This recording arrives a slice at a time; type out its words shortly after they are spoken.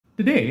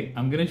Today,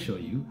 I'm going to show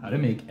you how to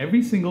make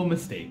every single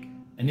mistake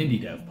an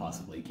indie dev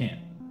possibly can.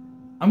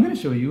 I'm going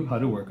to show you how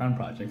to work on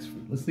projects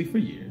fruitlessly for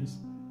years,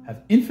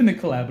 have infinite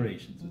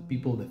collaborations with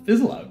people that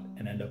fizzle out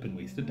and end up in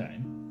wasted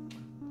time,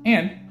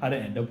 and how to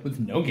end up with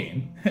no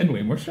game and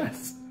way more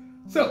stress.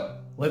 So,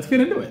 let's get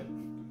into it.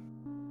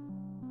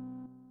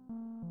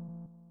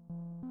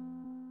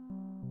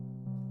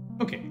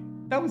 Okay,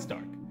 that was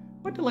dark,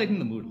 but to lighten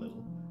the mood a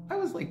little, I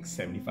was like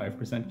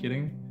 75%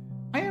 kidding.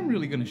 I am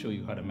really going to show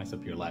you how to mess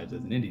up your lives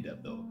as an indie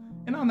dev though.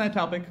 And on that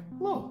topic,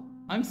 hello,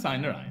 I'm Sai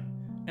Narayan,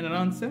 and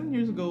around 7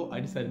 years ago I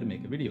decided to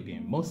make a video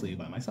game mostly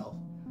by myself.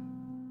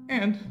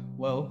 And,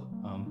 well,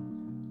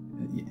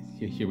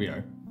 here we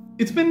are.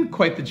 It's been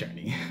quite the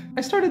journey.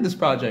 I started this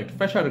project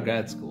fresh out of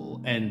grad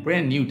school and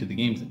brand new to the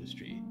games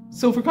industry.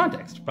 So for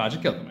context,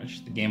 Project Gilgamesh,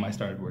 the game I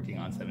started working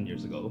on 7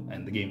 years ago,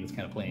 and the game that's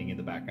kind of playing in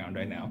the background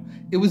right now,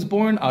 it was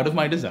born out of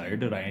my desire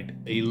to write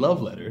a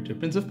love letter to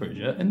Prince of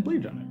Persia and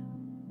Blade Runner.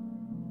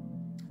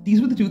 These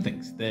were the two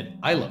things that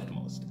I loved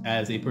most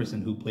as a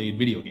person who played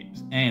video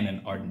games and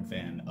an ardent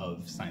fan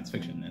of science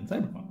fiction and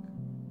cyberpunk.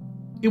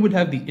 It would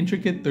have the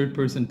intricate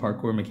third-person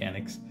parkour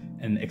mechanics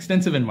and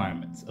extensive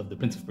environments of the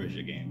Prince of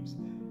Persia games,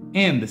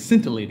 and the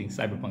scintillating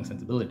cyberpunk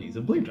sensibilities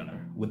of Blade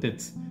Runner, with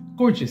its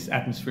gorgeous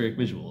atmospheric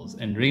visuals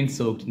and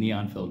rain-soaked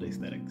neon-filled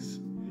aesthetics.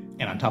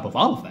 And on top of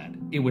all of that,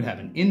 it would have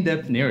an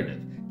in-depth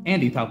narrative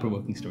and a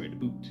thought-provoking story to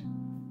boot.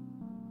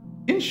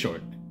 In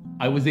short,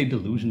 I was a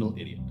delusional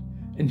idiot.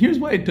 And here's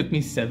why it took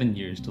me 7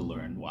 years to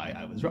learn why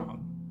I was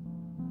wrong.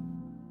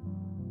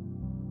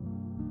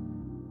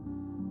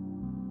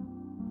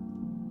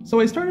 So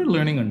I started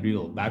learning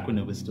Unreal back when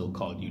it was still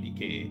called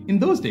UDK. In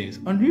those days,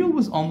 Unreal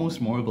was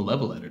almost more of a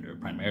level editor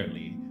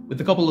primarily, with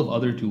a couple of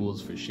other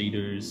tools for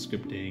shaders,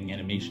 scripting,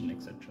 animation,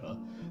 etc.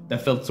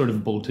 that felt sort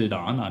of bolted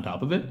on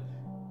top of it.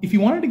 If you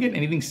wanted to get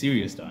anything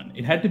serious done,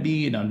 it had to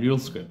be an Unreal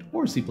script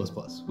or C++,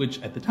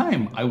 which at the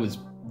time I was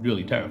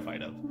really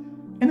terrified of.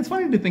 And it's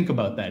funny to think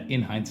about that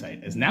in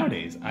hindsight, as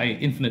nowadays I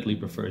infinitely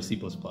prefer C++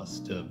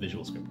 to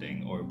visual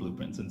scripting or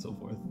blueprints and so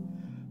forth.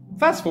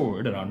 Fast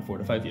forward around 4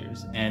 to 5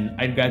 years, and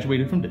I'd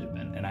graduated from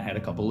DigiPen and I had a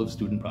couple of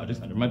student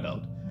projects under my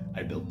belt.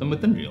 I built them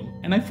with Unreal,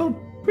 and I felt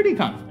pretty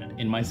confident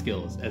in my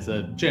skills as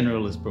a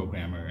generalist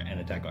programmer and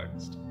a tech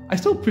artist. I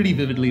still pretty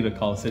vividly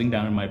recall sitting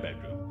down in my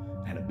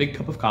bedroom, I had a big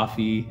cup of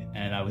coffee,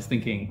 and I was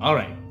thinking,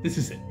 alright, this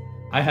is it.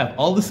 I have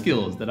all the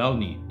skills that I'll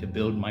need to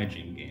build my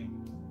dream game.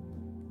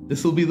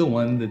 This will be the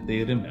one that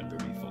they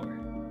remember me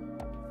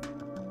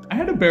for. I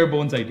had a bare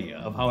bones idea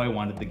of how I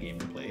wanted the game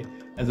to play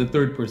as a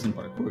third-person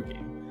parkour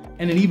game,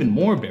 and an even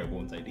more bare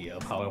bones idea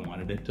of how I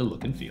wanted it to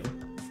look and feel.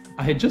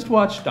 I had just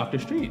watched Doctor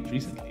Strange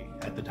recently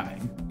at the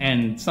time,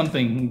 and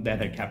something that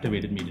had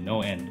captivated me to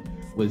no end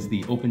was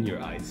the open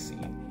your eyes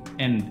scene.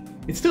 And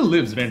it still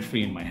lives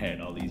rent-free in my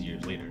head all these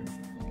years later.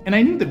 And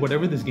I knew that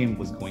whatever this game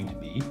was going to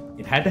be,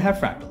 it had to have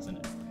fractals in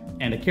it,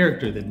 and a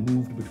character that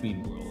moved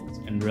between worlds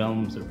and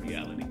realms of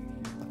reality.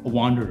 A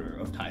wanderer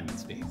of time and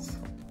space.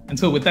 And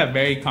so with that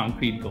very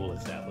concrete goal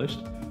established,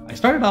 I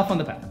started off on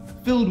the path,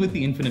 filled with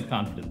the infinite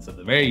confidence of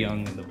the very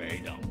young and the very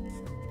dumb.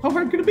 How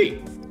hard could it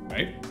be,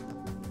 right?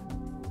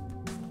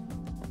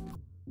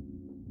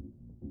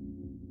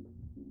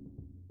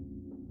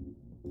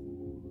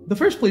 The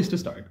first place to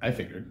start, I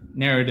figured,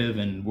 narrative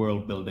and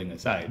world building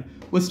aside,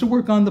 was to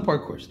work on the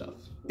parkour stuff.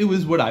 It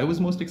was what I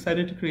was most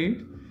excited to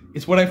create.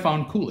 It's what I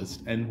found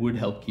coolest and would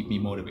help keep me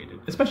motivated,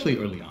 especially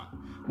early on,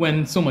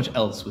 when so much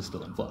else was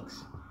still in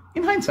flux.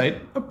 In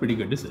hindsight, a pretty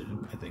good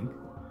decision, I think.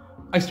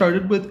 I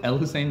started with El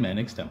Hussein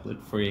Manik's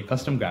template for a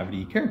custom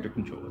gravity character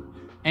controller,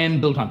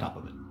 and built on top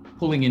of it,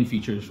 pulling in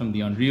features from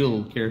the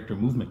Unreal character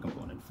movement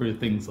component for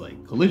things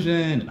like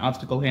collision and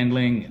obstacle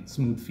handling and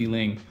smooth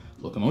feeling,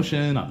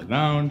 locomotion on the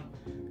ground,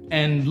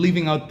 and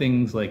leaving out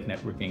things like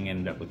networking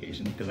and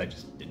replication because I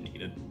just didn't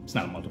need it. It's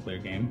not a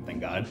multiplayer game,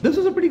 thank God. This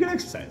was a pretty good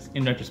exercise,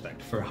 in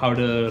retrospect, for how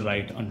to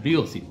write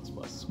Unreal C++,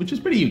 which is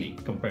pretty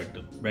unique compared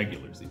to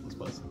regular C++.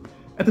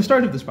 At the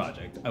start of this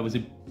project, I was a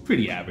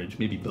pretty average,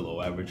 maybe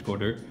below average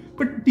coder,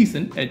 but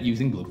decent at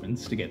using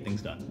blueprints to get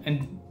things done.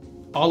 And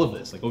all of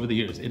this, like over the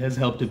years, it has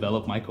helped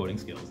develop my coding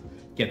skills,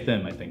 get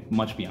them, I think,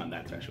 much beyond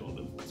that threshold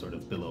of sort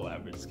of below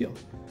average skill.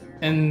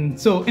 And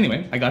so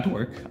anyway, I got to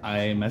work.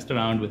 I messed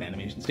around with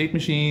animation state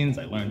machines.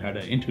 I learned how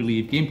to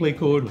interleave gameplay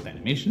code with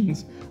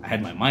animations. I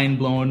had my mind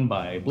blown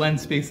by blend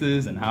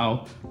spaces and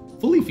how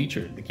fully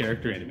featured the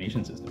character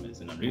animation system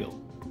is in Unreal.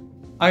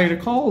 I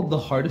recall the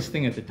hardest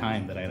thing at the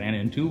time that I ran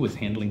into was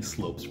handling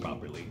slopes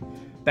properly.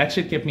 That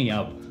shit kept me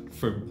up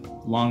for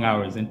long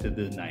hours into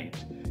the night.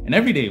 And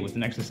every day was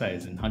an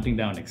exercise in hunting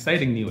down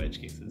exciting new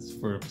edge cases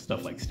for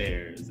stuff like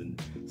stairs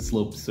and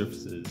sloped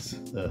surfaces.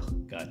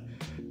 Ugh, God.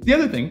 The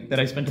other thing that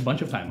I spent a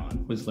bunch of time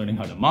on was learning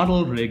how to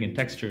model, rig, and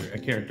texture a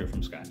character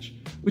from scratch,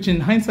 which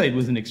in hindsight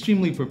was an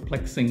extremely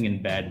perplexing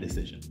and bad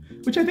decision,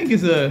 which I think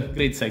is a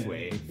great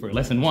segue for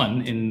lesson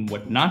 1 in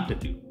what not to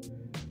do.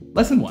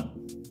 Lesson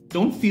 1,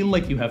 don't feel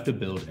like you have to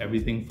build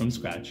everything from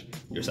scratch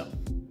yourself.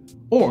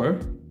 Or,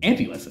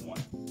 anti-lesson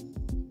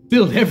 1,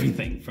 build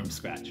everything from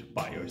scratch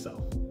by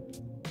yourself.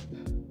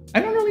 I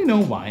don't really know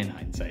why in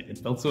hindsight it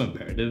felt so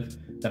imperative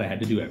that I had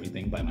to do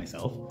everything by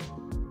myself.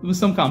 It was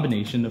some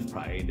combination of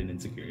pride and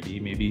insecurity,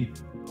 maybe.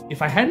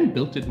 If I hadn't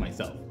built it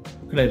myself,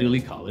 could I really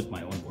call it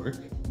my own work?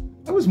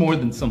 I was more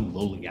than some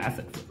lowly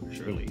asset flipper,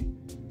 surely.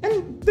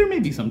 And there may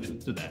be some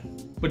truth to that,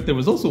 but there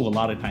was also a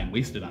lot of time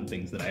wasted on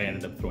things that I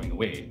ended up throwing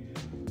away.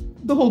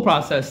 The whole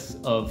process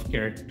of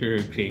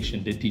character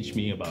creation did teach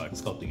me about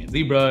sculpting in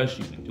ZBrush,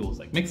 using tools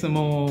like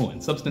Mixamo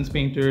and Substance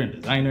Painter and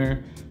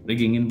Designer,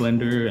 rigging in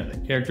Blender and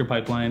the character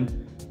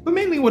pipeline. But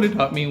mainly what it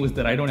taught me was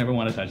that I don't ever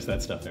want to touch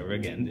that stuff ever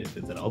again, if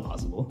it's at all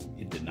possible.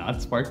 It did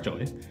not spark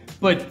joy.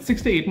 But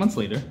 6 to 8 months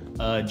later,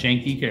 a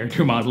janky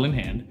character model in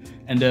hand,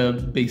 and a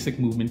basic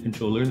movement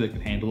controller that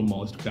could handle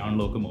most ground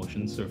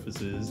locomotion,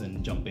 surfaces,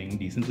 and jumping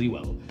decently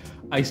well,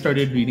 I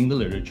started reading the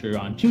literature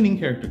on tuning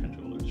character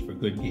controllers for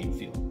good game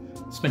feel.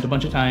 Spent a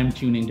bunch of time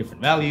tuning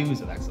different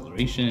values of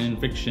acceleration,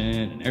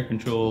 friction, and air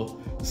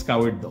control.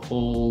 Scoured the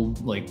whole,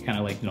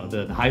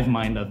 the hive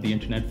mind of the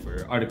internet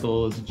for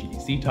articles,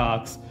 GDC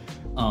talks,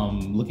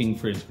 looking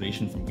for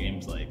inspiration from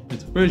games like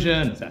Prince of Persia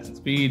and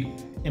Assassin's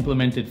Creed,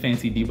 implemented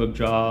fancy debug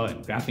draw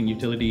and graphing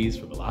utilities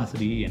for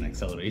velocity and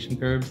acceleration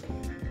curves.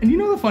 And you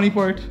know the funny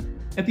part?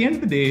 At the end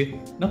of the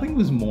day, nothing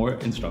was more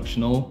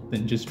instructional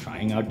than just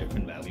trying out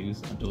different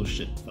values until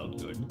shit felt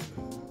good.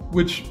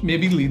 Which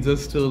maybe leads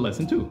us to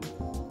lesson 2.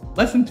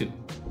 Lesson 2.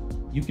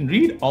 You can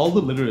read all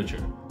the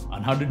literature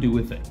on how to do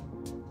a thing,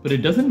 but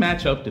it doesn't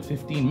match up to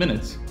 15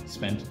 minutes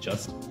spent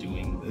just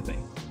doing the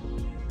thing.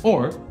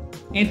 Or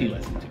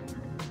anti-lesson 2.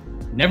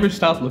 Never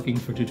stop looking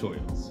for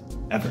tutorials.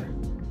 Ever.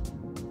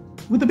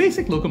 With the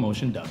basic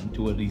locomotion done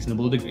to a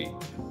reasonable degree,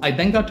 I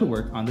then got to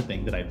work on the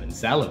thing that I've been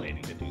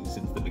salivating to do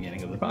since the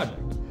beginning of the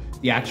project,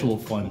 the actual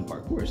fun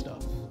parkour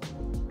stuff.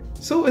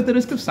 So at the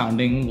risk of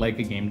sounding like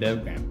a game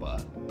dev grandpa,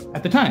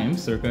 at the time,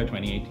 circa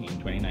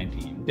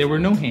 2018-2019, there were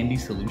no handy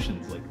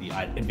solutions like the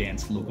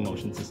advanced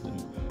locomotion system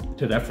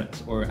to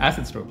reference or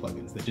asset store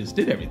plugins that just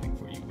did everything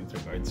for you with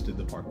regards to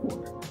the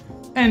parkour.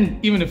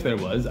 And even if there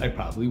was, I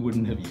probably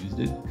wouldn't have used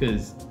it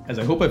because, as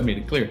I hope I've made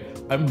it clear,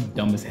 I'm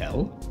dumb as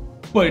hell.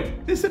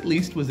 But this at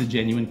least was a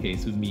genuine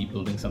case of me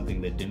building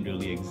something that didn't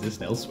really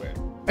exist elsewhere.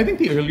 I think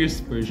the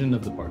earliest version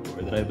of the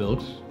parkour that I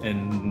built,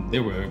 and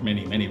there were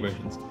many, many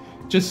versions,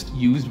 just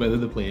used whether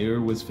the player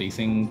was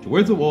facing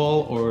towards a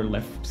wall or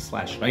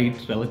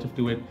left/right relative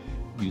to it,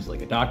 used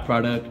like a dot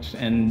product,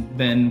 and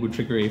then would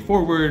trigger a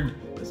forward,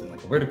 as in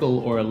like a vertical,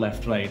 or a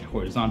left-right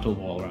horizontal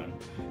wall run.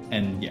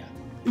 And yeah,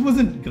 it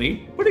wasn't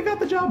great, but it got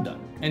the job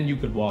done. And you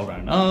could wall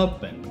run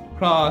up and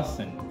cross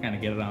and kind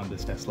of get around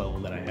this test level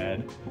that I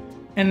had.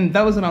 And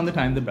that was around the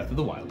time that Breath of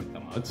the Wild had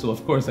come out, so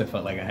of course I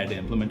felt like I had to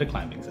implement a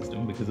climbing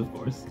system, because of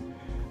course.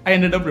 I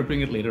ended up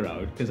ripping it later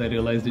out because I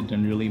realized it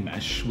didn't really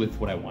mesh with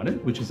what I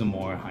wanted, which is a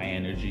more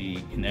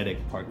high-energy, kinetic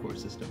parkour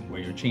system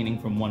where you're chaining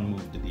from one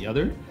move to the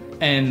other.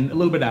 And a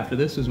little bit after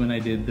this was when I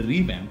did the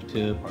revamp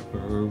to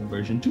Parkour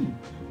version 2,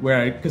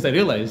 because I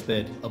realized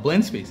that a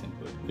blend space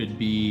input could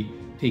be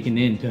taken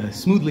in to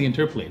smoothly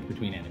interpolate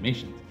between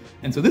animations.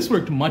 And so this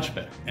worked much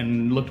better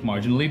and looked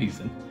marginally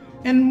decent,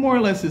 and more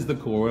or less is the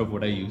core of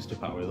what I use to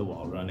power the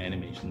wall run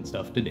animation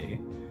stuff today.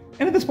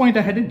 And at this point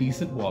I had a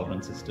decent wall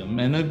run system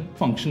and a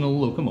functional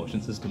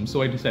locomotion system,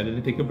 so I decided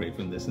to take a break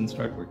from this and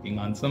start working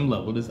on some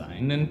level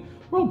design and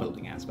world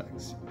building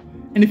aspects.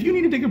 And if you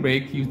need to take a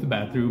break, use the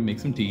bathroom, make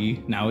some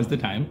tea, now is the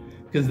time,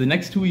 because the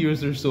next 2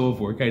 years or so of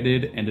work I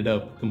did ended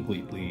up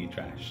completely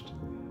trashed.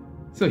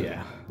 So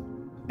yeah.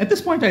 At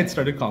this point I had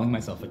started calling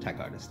myself a tech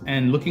artist,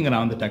 and looking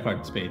around the tech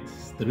art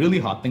space, the really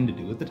hot thing to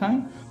do at the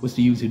time was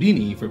to use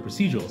Houdini for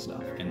procedural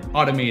stuff and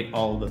automate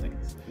all the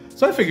things.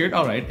 So I figured,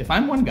 alright, if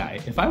I'm one guy,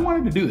 if I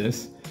wanted to do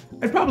this,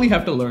 I'd probably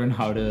have to learn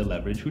how to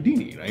leverage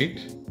Houdini,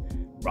 right?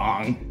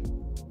 Wrong.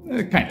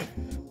 Kind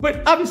of.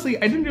 But obviously,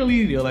 I didn't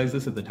really realize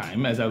this at the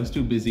time, as I was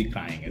too busy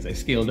crying as I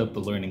scaled up the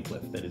learning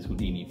cliff that is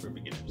Houdini for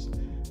beginners.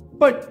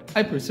 But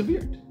I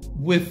persevered.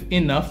 With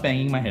enough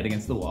banging my head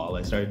against the wall,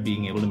 I started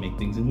being able to make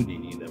things in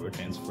Houdini that were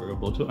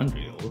transferable to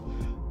Unreal.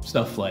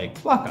 Stuff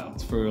like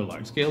blockouts for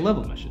large-scale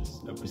level meshes,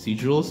 a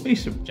procedural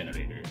spaceship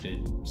generator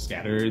to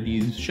scatter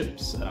these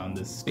ships around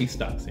this space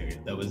docks area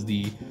that was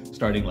the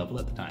starting level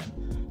at the time.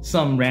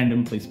 Some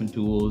random placement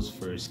tools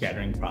for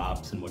scattering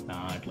props and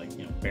whatnot, like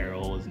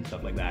barrels and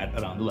stuff like that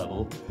around the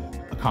level,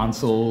 a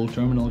console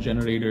terminal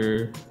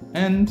generator,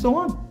 and so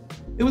on.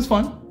 It was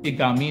fun. It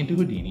got me into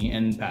Houdini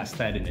and past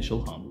that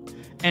initial hump.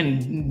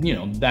 And,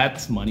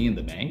 that's money in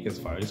the bank as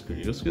far as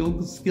career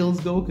skills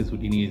go, because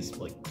Houdini is,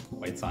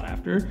 quite sought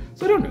after,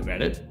 so I don't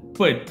regret it.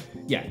 But,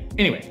 yeah,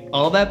 anyway,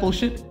 all that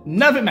bullshit,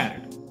 none of it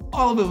mattered.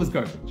 All of it was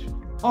garbage.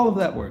 All of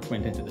that work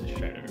went into the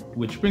shredder,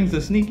 which brings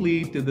us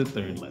neatly to the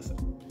third lesson.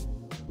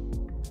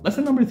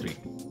 Lesson number 3.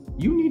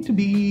 You need to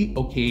be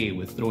okay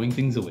with throwing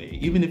things away,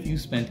 even if you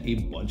spent a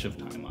bunch of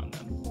time on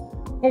them.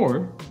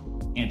 Or,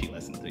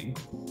 anti-lesson 3,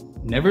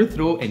 never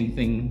throw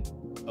anything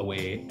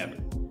away ever.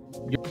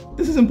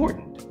 This is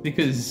important,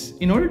 because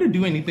in order to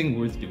do anything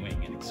worth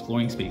doing and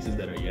exploring spaces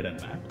that are yet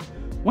unmapped,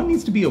 one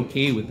needs to be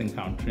okay with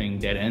encountering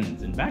dead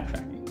ends and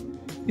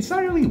backtracking. It's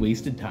not really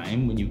wasted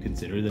time when you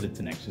consider that it's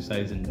an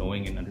exercise in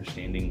knowing and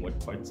understanding what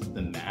parts of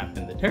the map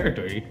and the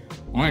territory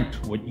aren't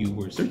what you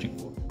were searching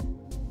for.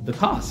 The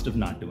cost of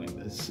not doing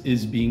this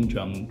is being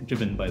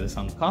driven by the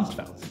sunk cost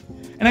fallacy.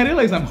 And I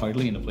realize I'm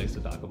hardly in a place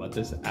to talk about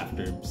this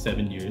after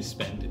 7 years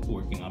spent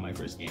working on my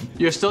first game.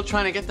 You're still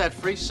trying to get that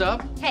free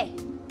sub? Hey,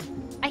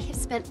 I have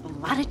spent a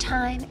lot of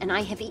time and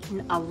I have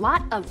eaten a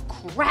lot of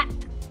crap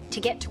to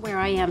get to where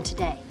I am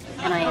today.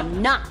 And I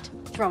am not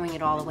throwing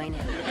it all away now.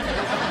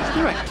 Is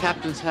there a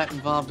captain's hat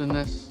involved in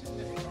this?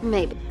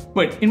 Maybe.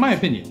 But in my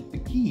opinion, the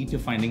key to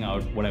finding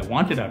out what I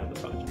wanted out of the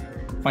project,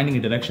 finding a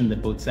direction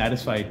that both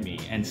satisfied me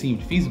and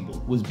seemed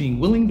feasible, was being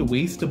willing to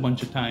waste a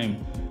bunch of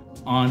time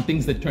on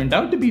things that turned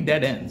out to be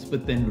dead ends,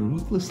 but then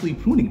ruthlessly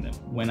pruning them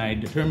when I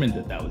determined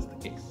that that was the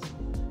case.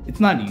 It's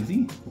not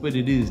easy, but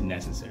it is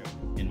necessary,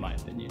 in my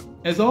opinion.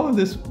 As all of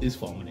this is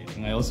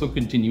fulminating, I also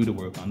continue to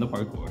work on the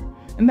parkour,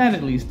 and that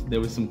at least there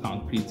was some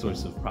concrete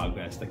source of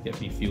progress that kept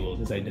me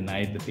fueled as I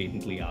denied the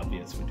patently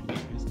obvious for 2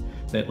 years,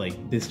 that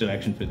like this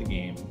direction for the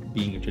game,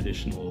 being a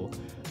traditional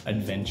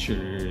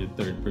adventure,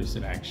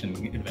 third-person action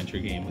adventure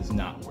game, was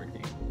not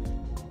working.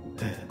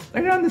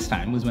 Right around this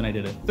time was when I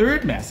did a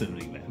third massive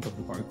revamp of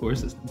the parkour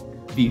system,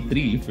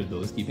 V3 for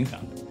those keeping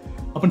count.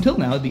 Up until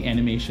now, the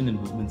animation and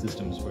movement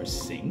systems were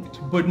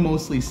synced, but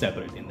mostly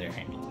separate in their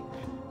handling.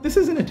 This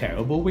isn't a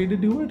terrible way to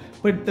do it,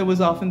 but there was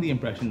often the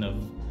impression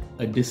of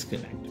a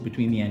disconnect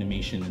between the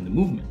animation and the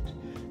movement,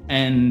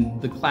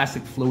 and the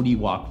classic floaty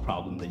walk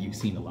problem that you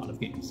see in a lot of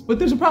games. But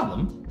there's a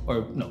problem,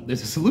 or no,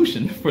 there's a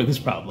solution for this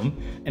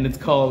problem, and it's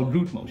called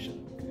root motion.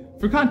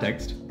 For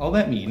context, all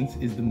that means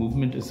is the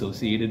movement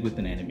associated with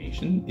an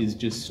animation is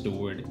just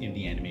stored in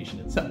the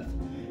animation itself,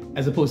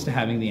 as opposed to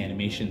having the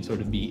animation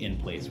sort of be in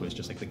place where it's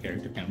just like the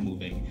character kind of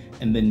moving,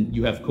 and then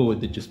you have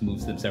code that just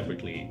moves them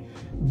separately.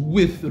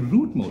 With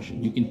root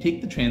motion, you can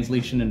take the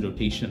translation and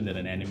rotation that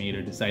an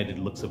animator decided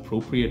looks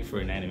appropriate for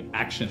an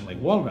action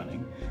like wall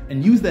running,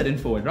 and use that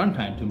info at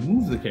runtime to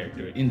move the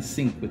character in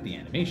sync with the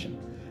animation.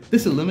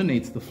 This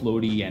eliminates the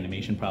floaty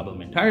animation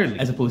problem entirely,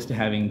 as opposed to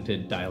having to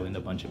dial in a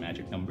bunch of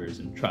magic numbers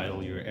and trial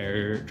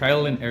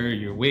and error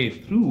your way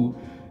through,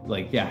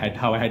 like, yeah,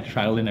 how I had to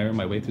trial and error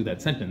my way through that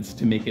sentence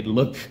to make it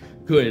look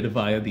good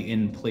via the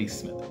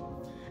in-place method.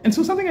 And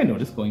so something I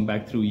noticed going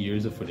back through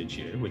years of footage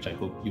here, which I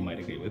hope you might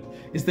agree with,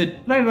 is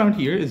that right around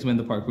here is when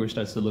the parkour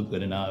starts to look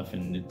good enough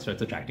and it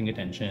starts attracting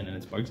attention and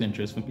it sparks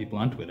interest from people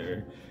on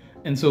Twitter.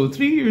 And so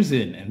 3 years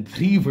in and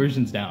 3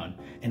 versions down,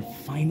 and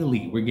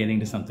finally we're getting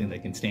to something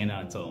that can stand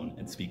on its own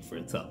and speak for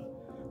itself.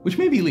 Which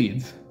maybe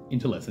leads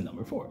into lesson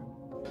number 4.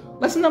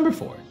 Lesson number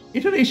 4,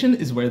 iteration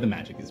is where the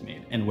magic is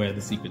made and where the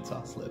secret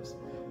sauce lives.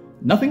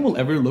 Nothing will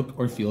ever look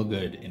or feel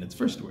good in its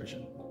first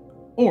version.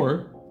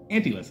 Or,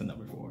 anti-lesson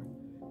number 4,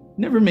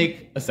 never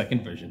make a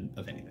second version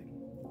of anything.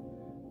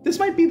 This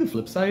might be the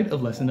flip side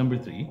of lesson number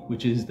 3,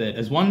 which is that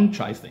as one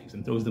tries things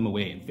and throws them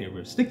away in favor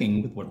of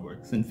sticking with what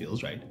works and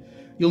feels right,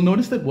 you'll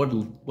notice that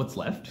what's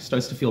left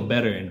starts to feel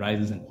better and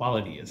rises in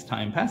quality as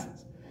time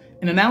passes.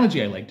 An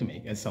analogy I like to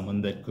make as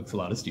someone that cooks a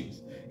lot of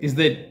stews is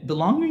that the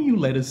longer you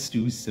let a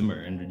stew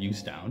simmer and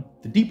reduce down,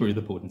 the deeper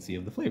the potency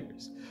of the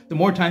flavors. The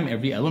more time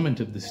every element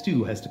of the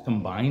stew has to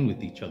combine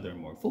with each other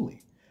more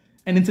fully.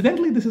 And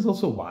incidentally, this is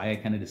also why I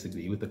kind of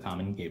disagree with the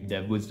common game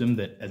dev wisdom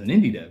that as an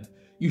indie dev,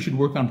 you should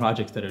work on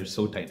projects that are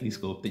so tightly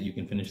scoped that you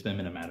can finish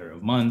them in a matter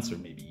of months or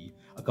maybe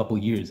a couple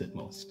years at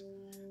most.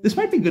 This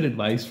might be good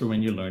advice for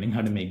when you're learning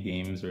how to make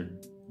games or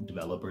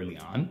develop early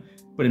on,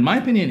 but in my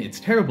opinion, it's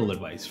terrible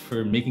advice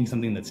for making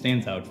something that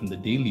stands out from the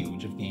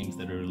deluge of games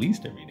that are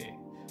released every day.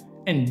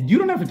 And you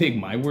don't have to take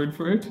my word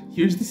for it.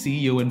 Here's the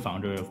CEO and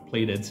founder of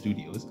Playdead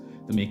Studios,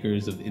 the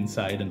makers of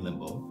Inside and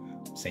Limbo,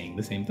 saying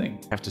the same thing.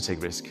 You have to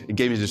take risk. In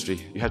game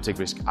industry, you have to take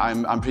risk.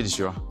 I'm pretty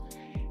sure.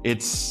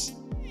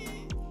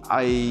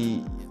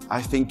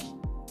 I think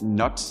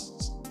not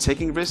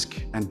taking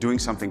risk and doing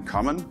something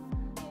common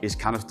is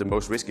kind of the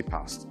most risky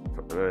path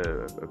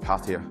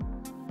here.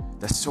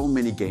 There's so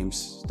many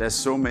games. There's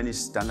so many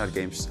standard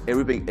games.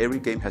 Every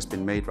game has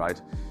been made, right?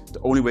 The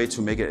only way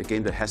to make a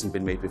game that hasn't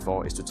been made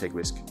before is to take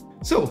risk.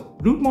 So,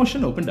 root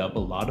motion opened up a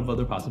lot of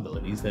other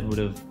possibilities that would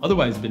have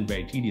otherwise been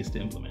very tedious to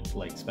implement,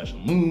 like special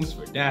moves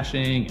for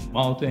dashing and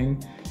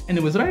vaulting. And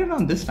it was right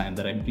around this time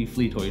that I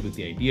briefly toyed with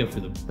the idea for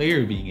the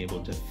player being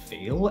able to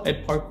fail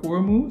at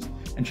parkour moves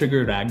and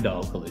trigger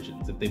ragdoll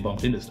collisions if they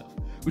bumped into stuff,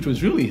 which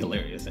was really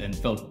hilarious and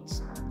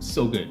felt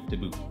so good to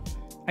boot.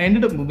 I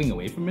ended up moving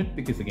away from it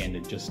because, again,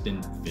 it just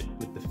didn't fit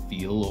with the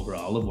feel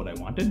overall of what I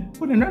wanted,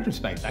 but in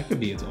retrospect, that could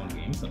be its own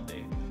game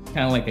someday.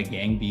 Kind of like a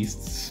Gang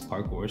Beasts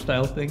parkour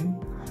style thing.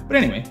 But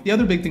anyway, the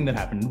other big thing that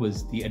happened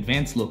was the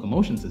advanced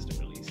locomotion system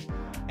release.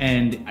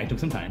 And I took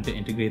some time to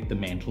integrate the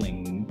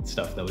mantling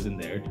stuff that was in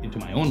there into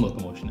my own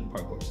locomotion and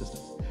parkour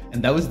system.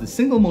 And that was the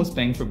single most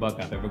bang for buck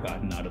I've ever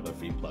gotten out of a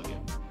free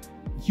plugin.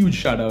 Huge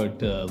shout out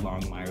to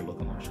Longmire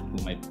Locomotion,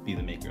 who might be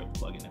the maker of the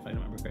plugin if I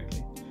remember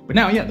correctly. But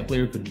now, yeah, the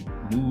player could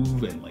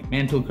move and like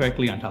mantle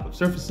correctly on top of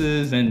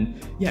surfaces,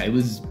 and yeah, I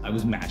was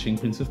matching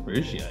Prince of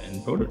Persia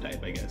and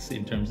Prototype, I guess,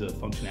 in terms of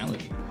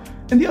functionality.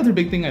 And the other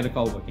big thing I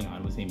recall working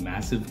on was a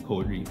massive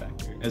code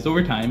refactor, as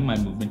over time my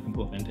movement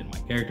component in my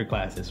character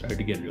class has started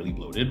to get really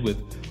bloated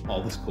with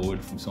all this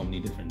code from so many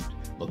different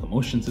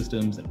locomotion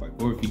systems and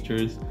parkour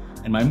features,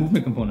 and my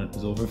movement component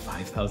was over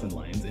 5,000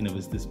 lines, and it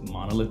was this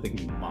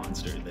monolithic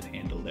monster that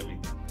handled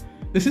everything.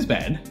 This is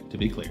bad, to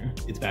be clear.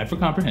 It's bad for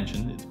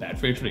comprehension, it's bad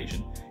for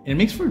iteration, and it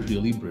makes for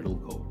really brittle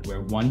code,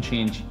 where one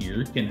change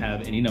here can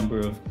have any number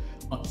of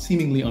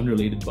seemingly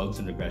unrelated bugs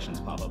and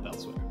regressions pop up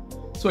elsewhere.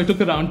 So I took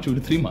around 2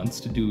 to 3 months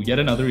to do yet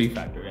another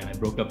refactor, and I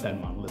broke up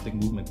that monolithic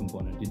movement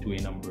component into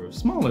a number of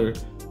smaller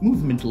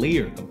movement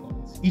layer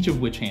components, each of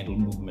which handled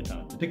movement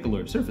on a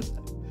particular surface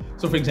type.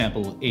 So for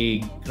example, a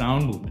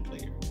ground movement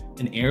layer,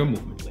 an air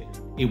movement layer,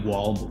 a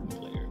wall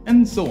movement layer,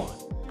 and so on.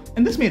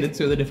 And this made it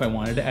so that if I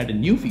wanted to add a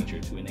new feature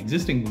to an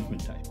existing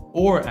movement type,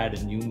 or add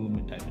a new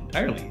movement type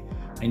entirely,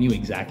 I knew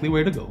exactly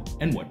where to go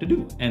and what to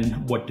do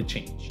and what to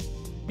change.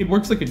 It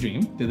works like a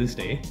dream to this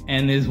day,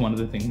 and is one of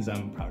the things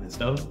I'm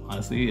proudest of,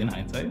 honestly, in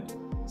hindsight.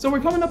 So we're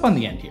coming up on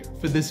the end here,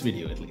 for this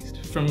video at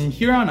least. From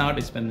here on out, I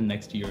spend the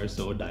next year or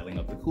so dialing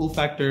up the cool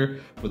factor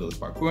for those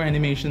parkour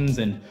animations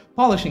and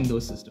polishing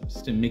those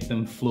systems to make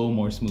them flow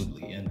more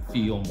smoothly and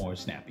feel more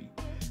snappy.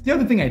 The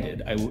other thing I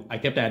did, I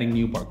kept adding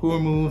new parkour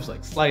moves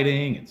like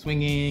sliding and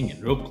swinging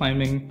and rope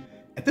climbing.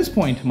 At this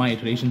point, my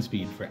iteration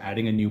speed for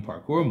adding a new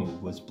parkour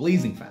move was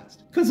blazing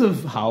fast because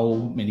of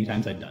how many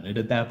times I'd done it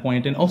at that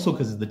point, and also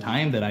because of the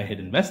time that I had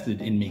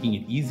invested in making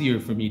it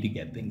easier for me to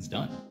get things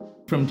done.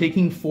 From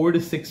taking 4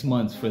 to 6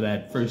 months for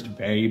that first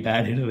very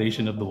bad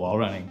iteration of the wall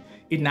running,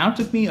 it now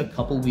took me a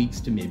couple weeks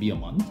to maybe a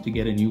month to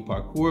get a new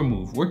parkour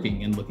move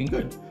working and looking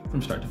good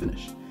from start to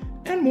finish.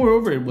 And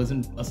moreover, it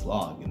wasn't a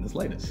slog in the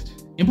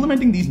slightest.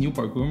 Implementing these new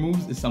parkour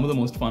moves is some of the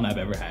most fun I've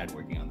ever had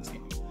working on this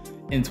game.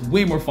 And it's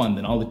way more fun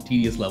than all the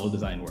tedious level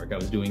design work I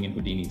was doing in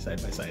Houdini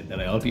side by side that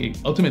I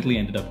ultimately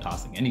ended up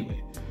tossing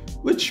anyway.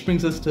 Which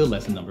brings us to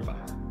lesson number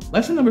 5.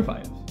 Lesson number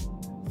 5.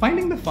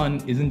 Finding the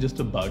fun isn't just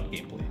about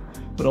gameplay,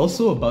 but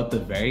also about the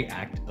very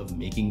act of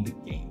making the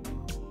game.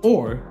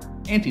 Or,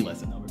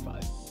 anti-lesson number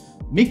 5.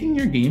 Making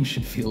your game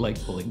should feel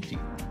like pulling teeth.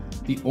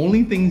 The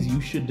only things you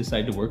should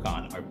decide to work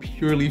on are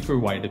purely for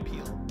wide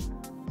appeal.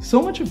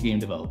 So much of game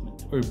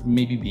development, or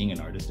maybe being an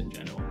artist in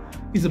general,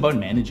 is about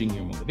managing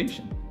your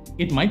motivation.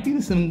 It might be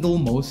the single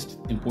most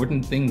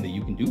important thing that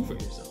you can do for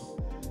yourself.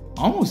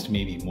 Almost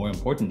maybe more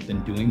important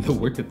than doing the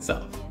work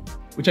itself.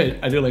 Which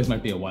I realize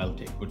might be a wild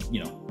take, but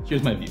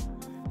here's my view.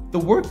 The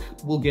work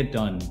will get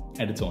done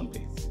at its own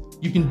pace.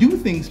 You can do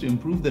things to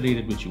improve the rate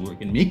at which you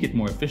work and make it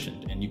more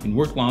efficient, and you can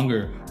work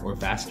longer or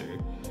faster.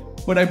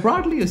 But I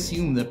broadly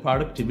assume that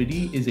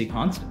productivity is a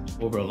constant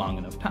over a long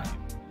enough time.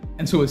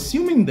 And so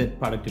assuming that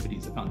productivity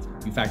is a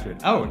constant, you factor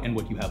it out, and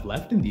what you have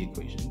left in the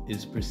equation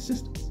is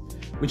persistence,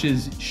 which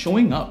is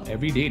showing up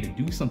every day to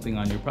do something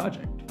on your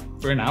project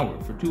for an hour,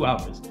 for 2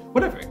 hours,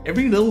 whatever,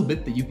 every little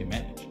bit that you can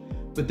manage.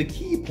 But the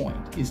key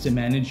point is to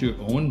manage your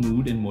own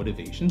mood and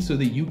motivation so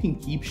that you can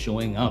keep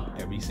showing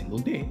up every single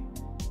day.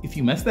 If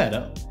you mess that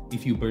up,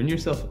 if you burn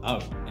yourself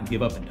out and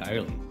give up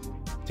entirely,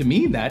 to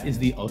me, that is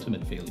the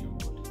ultimate failure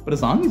mode. But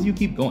as long as you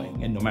keep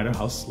going, and no matter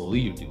how slowly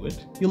you do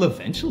it, you'll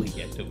eventually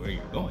get to where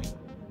you're going.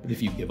 But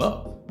if you give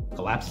up,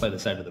 collapse by the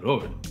side of the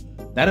road,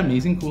 that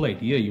amazing cool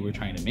idea you were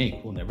trying to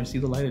make will never see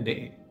the light of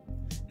day.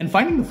 And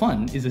finding the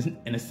fun is an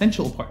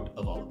essential part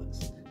of all of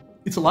this.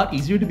 It's a lot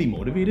easier to be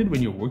motivated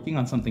when you're working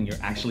on something you're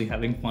actually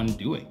having fun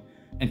doing.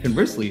 And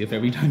conversely, if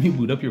every time you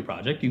boot up your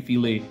project you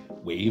feel a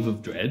wave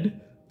of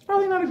dread, it's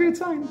probably not a great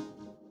sign.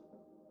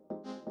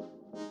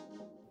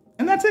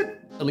 And that's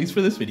it, at least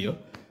for this video.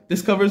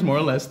 This covers more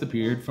or less the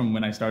period from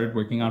when I started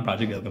working on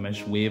Project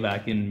Gilgamesh way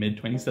back in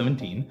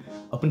mid-2017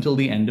 up until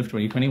the end of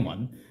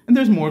 2021, and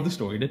there's more of the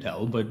story to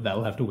tell, but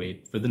that'll have to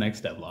wait for the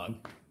next devlog.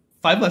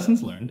 5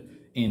 lessons learned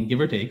in give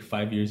or take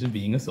 5 years of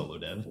being a solo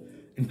dev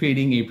and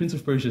creating a Prince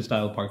of Persia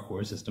style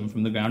parkour system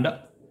from the ground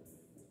up.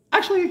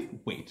 Actually,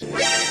 wait,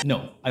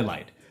 no, I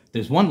lied.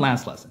 There's one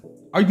last lesson,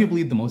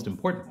 arguably the most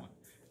important one,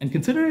 and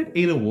consider it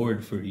an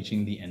award for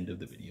reaching the end of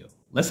the video.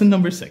 Lesson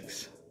number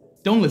 6,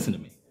 don't listen to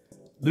me.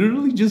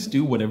 Literally just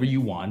do whatever you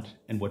want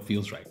and what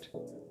feels right.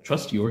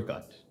 Trust your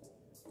gut.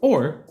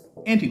 Or,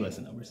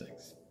 anti-lesson number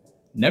 6.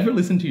 Never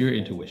listen to your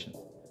intuition.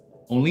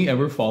 Only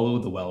ever follow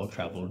the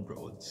well-traveled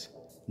roads.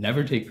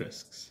 Never take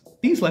risks.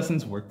 These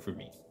lessons work for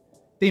me.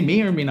 They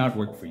may or may not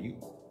work for you.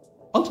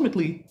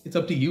 Ultimately, it's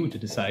up to you to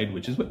decide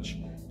which is which,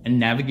 and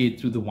navigate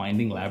through the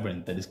winding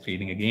labyrinth that is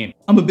creating a game.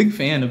 I'm a big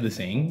fan of the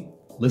saying,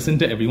 listen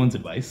to everyone's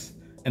advice,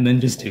 and then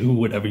just do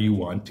whatever you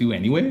want to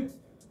anyway.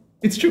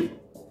 It's true.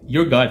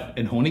 Your gut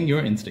and honing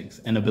your instincts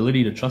and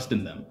ability to trust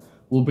in them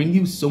will bring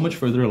you so much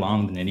further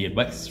along than any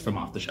advice from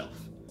off the shelf.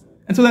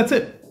 And so that's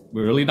it.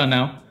 We're really done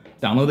now.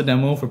 Download the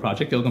demo for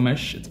Project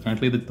Gilgamesh. It's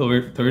currently the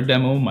third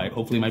demo,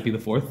 hopefully might be the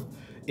 4th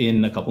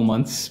in a couple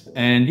months.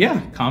 And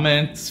yeah,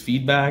 comments,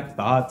 feedback,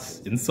 thoughts,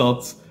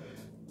 insults,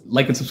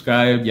 like and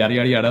subscribe, yada,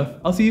 yada,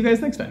 yada. I'll see you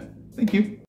guys next time. Thank you.